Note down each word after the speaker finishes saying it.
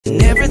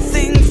And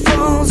everything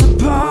falls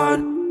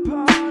apart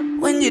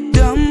when you're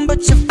dumb,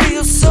 but you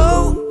feel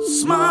so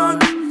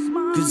smart.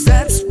 Cause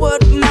that's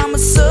what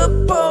mama's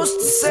supposed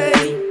to say.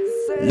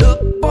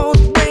 Look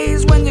both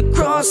ways when you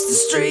cross the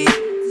street.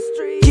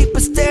 Keep a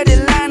steady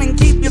line and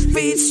keep your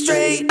feet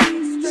straight,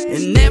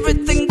 and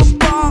everything will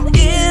fall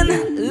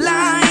in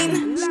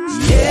line.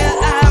 Yeah,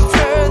 I've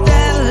heard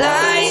that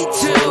lie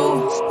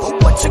too.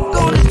 But what you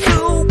gonna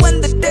do when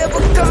the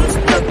devil comes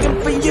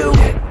looking for you?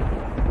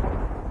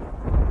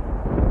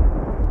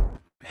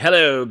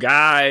 Hello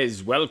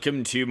guys,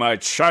 welcome to my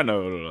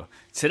channel.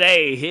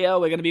 Today here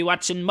we're going to be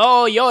watching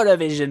more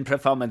Eurovision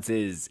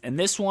performances, and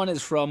this one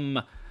is from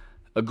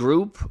a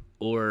group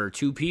or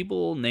two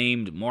people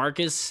named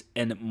Marcus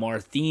and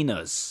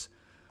Martinus.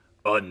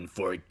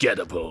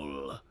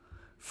 Unforgettable.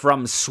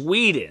 From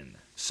Sweden.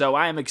 So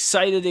I am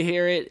excited to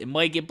hear it. It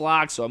might get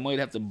blocked, so I might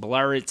have to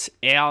blur it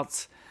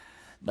out.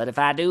 But if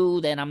I do,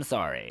 then I'm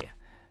sorry.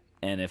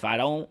 And if I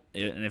don't,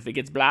 and if it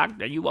gets blocked,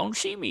 then you won't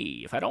see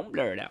me if I don't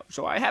blur it out.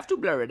 So I have to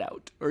blur it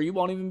out, or you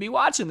won't even be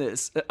watching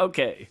this.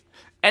 Okay.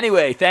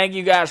 Anyway, thank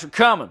you guys for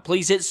coming.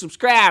 Please hit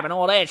subscribe and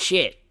all that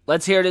shit.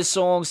 Let's hear this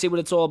song, see what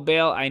it's all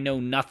about. I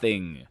know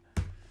nothing.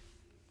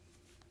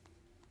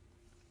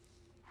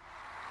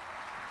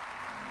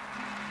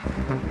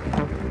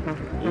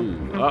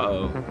 Ooh,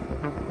 uh-oh.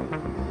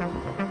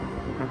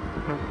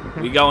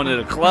 We going to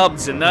the club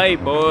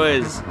tonight,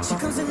 boys. She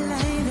comes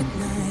alive at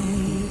night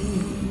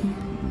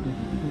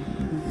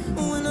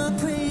when our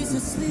praise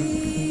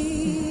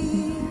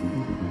asleep.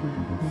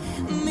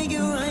 Make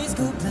your eyes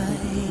go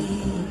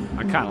blind.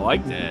 I kind of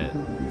like that.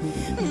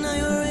 Now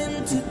you're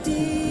in too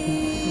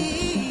deep.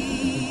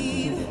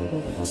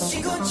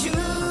 She gon' chew you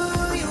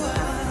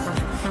out,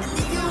 and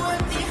if you want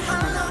the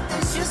hollow,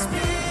 then she'll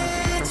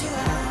spit you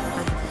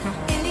out.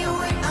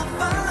 Anyway, I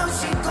follow,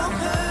 she gon'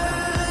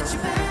 hurt you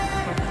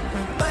back.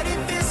 But it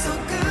feels so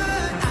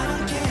good, I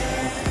don't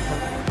care.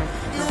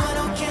 No, I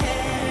don't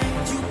care.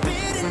 You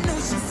better know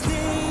she's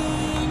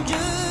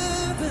dangerous.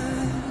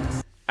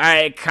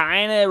 It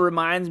kind of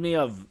reminds me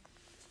of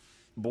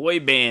boy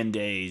band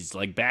days,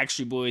 like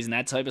Backstreet Boys and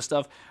that type of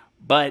stuff,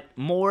 but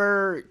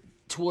more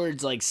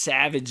towards like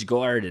Savage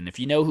Garden. If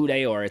you know who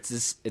they are,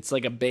 it's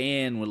like a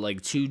band with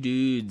like two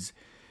dudes,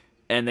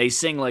 and they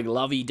sing like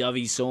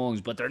lovey-dovey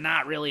songs, but they're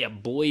not really a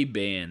boy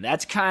band.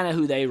 That's kind of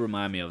who they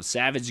remind me of,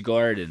 Savage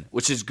Garden,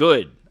 which is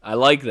good. I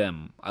like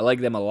them. I like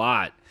them a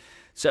lot.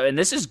 So, and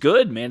this is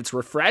good, man. It's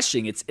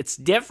refreshing. It's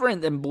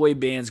different than boy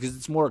bands because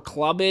it's more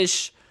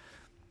clubbish.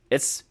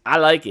 I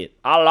like it.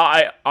 I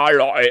like it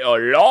a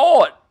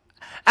lot.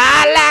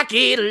 I like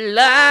it a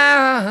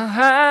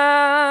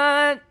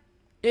lot.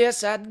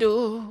 Yes, I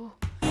do.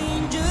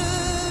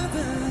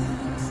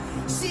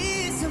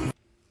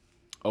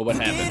 Oh, what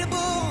happened?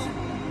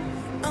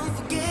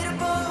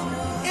 Unforgettable,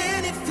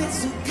 and it feels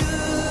so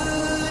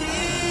good,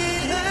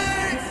 it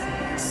hurts.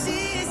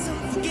 She's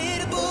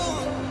unforgettable.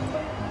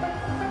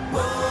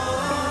 Oh,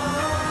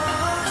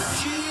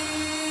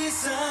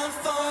 she's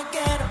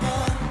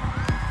unforgettable.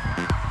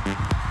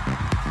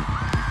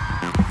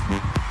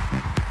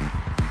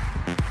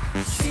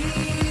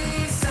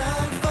 She's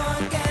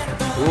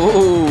unforgettable.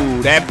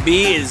 Ooh, that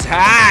beat is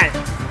hot.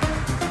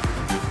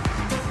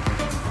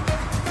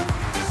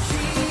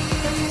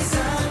 She's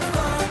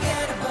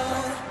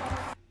unforgettable.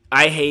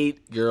 I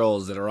hate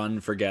girls that are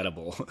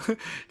unforgettable.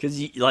 Because,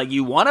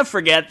 you want to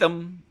forget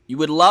them. You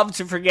would love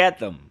to forget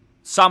them.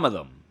 Some of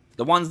them.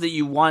 The ones that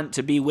you want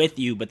to be with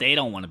you, but they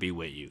don't want to be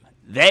with you.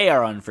 They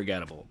are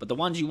unforgettable. But the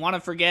ones you want to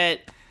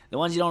forget, the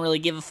ones you don't really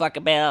give a fuck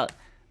about,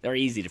 they're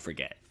easy to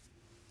forget.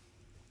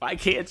 Why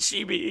can't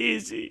she be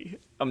easy?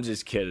 I'm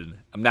just kidding.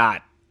 I'm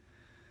not.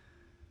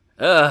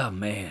 Oh,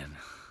 man.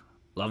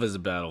 Love is a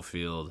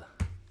battlefield.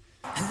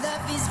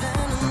 Love is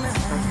venomous.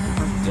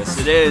 Yes,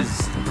 it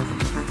is.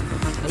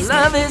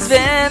 Love is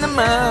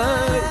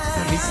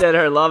venomous. He said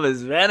her love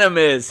is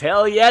venomous.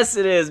 Hell yes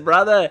it is,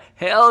 brother.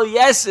 Hell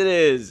yes it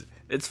is.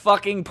 It's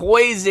fucking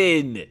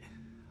poison.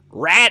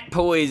 Rat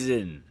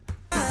poison.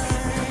 She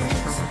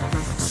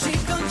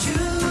gon' chew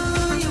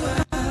you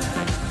out,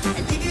 and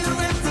if you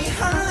empty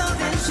hollow,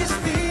 then she'll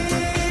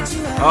spit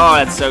you out. Oh,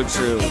 that's so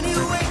true.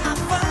 Anyway, I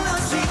follow,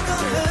 she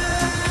gon'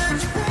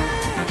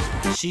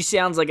 hurt you. She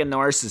sounds like a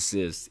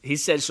narcissist. He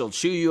said she'll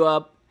chew you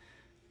up,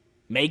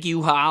 make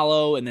you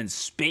hollow, and then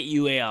spit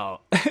you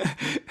out.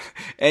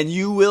 And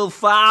you will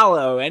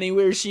follow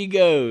anywhere she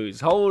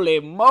goes. Holy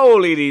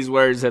moly, these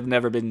words have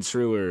never been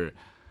truer.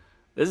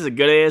 This is a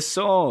good-ass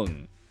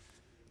song.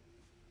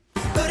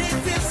 But it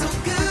feels so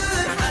good,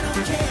 I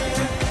don't care.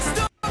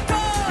 Stop, I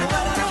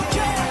don't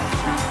care.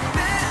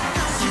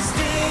 She's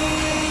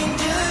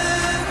dangerous.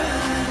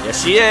 Yes,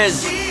 she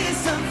is.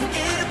 She's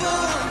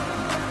unforgettable,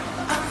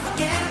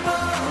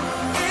 unforgettable,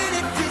 and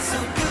it feels so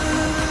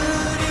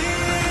good,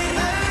 it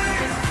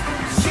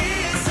hurts.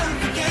 She's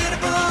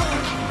unforgettable.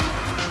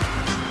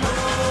 Oh,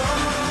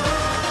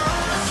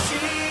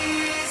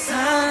 she's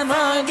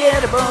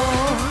unforgettable.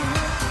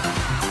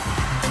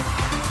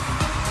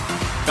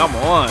 Come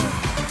on.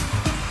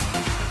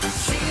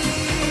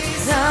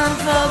 She's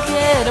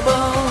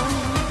unforgettable.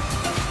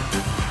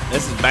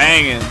 This is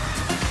banging.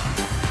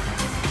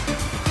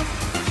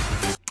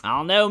 I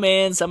don't know,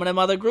 man. Some of them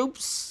other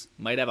groups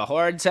might have a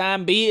hard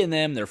time beating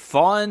them. They're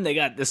fun.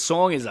 This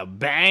song is a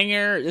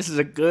banger. This is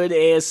a good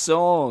ass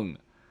song.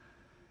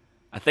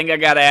 I think I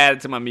gotta add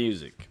it to my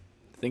music.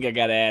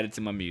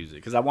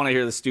 Because I want to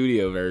hear the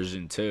studio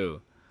version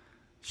too.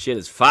 Shit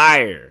is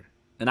fire.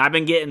 And I've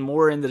been getting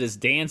more into this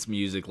dance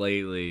music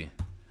lately.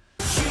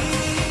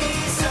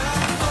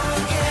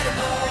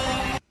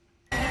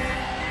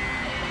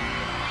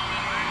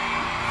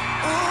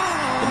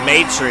 The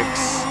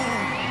Matrix.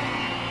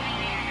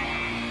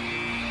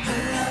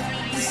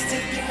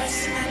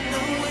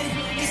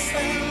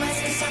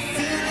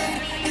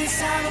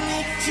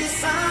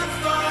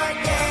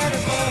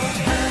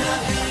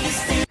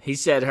 He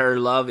said her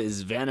love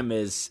is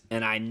venomous,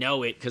 and I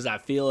know it because I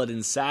feel it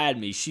inside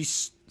me.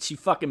 She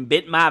fucking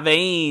bit my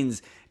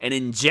veins and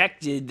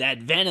injected that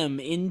venom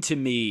into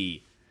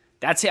me.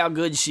 That's how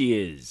good she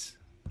is.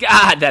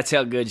 God, that's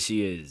how good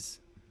she is.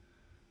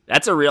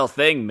 That's a real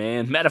thing,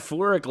 man.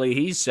 Metaphorically,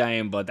 he's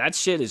saying, but that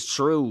shit is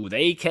true.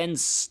 They can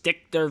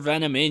stick their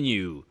venom in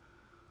you.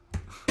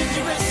 He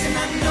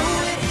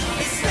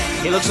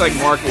looks like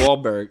Mark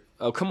Wahlberg.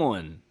 Oh, come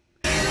on.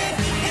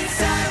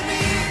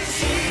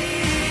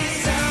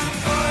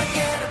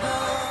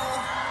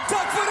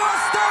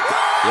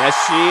 Yes,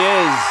 she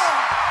is.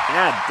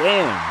 God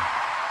damn.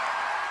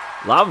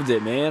 Loved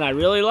it, man. I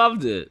really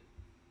loved it.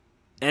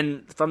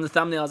 And from the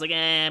thumbnail, I was like,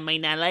 I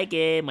might not like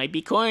it. Might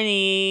be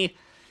corny.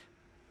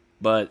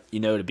 But, you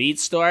know, the beat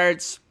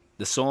starts.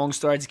 The song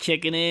starts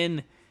kicking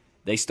in.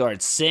 They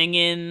start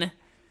singing.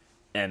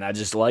 And I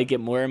just like it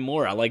more and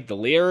more. I like the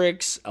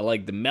lyrics. I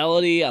like the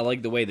melody. I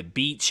like the way the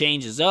beat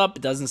changes up.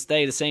 It doesn't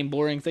stay the same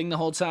boring thing the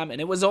whole time.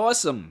 And it was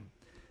awesome.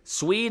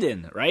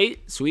 Sweden, right?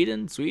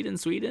 Sweden.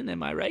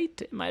 Am I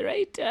right?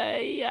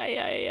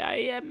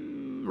 I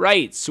am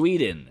right.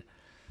 Sweden.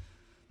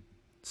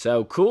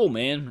 So cool,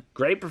 man.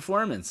 Great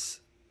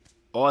performance.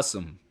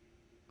 Awesome.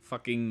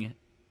 Fucking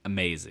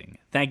amazing.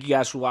 Thank you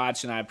guys for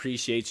watching. I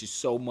appreciate you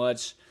so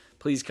much.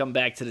 Please come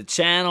back to the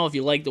channel if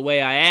you like the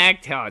way I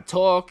act, how I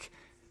talk,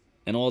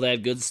 and all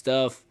that good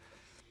stuff.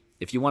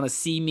 If you want to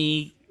see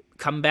me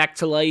come back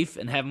to life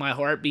and have my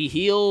heart be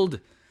healed,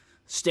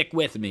 stick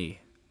with me.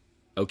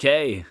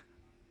 Okay?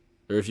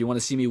 Or if you want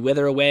to see me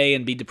wither away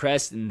and be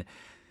depressed and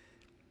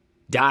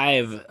die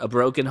of a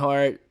broken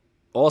heart,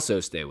 also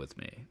stay with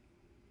me.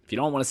 If you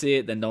don't want to see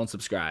it, then don't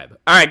subscribe.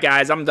 All right,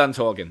 guys, I'm done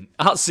talking.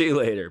 I'll see you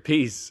later.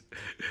 Peace.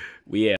 We out.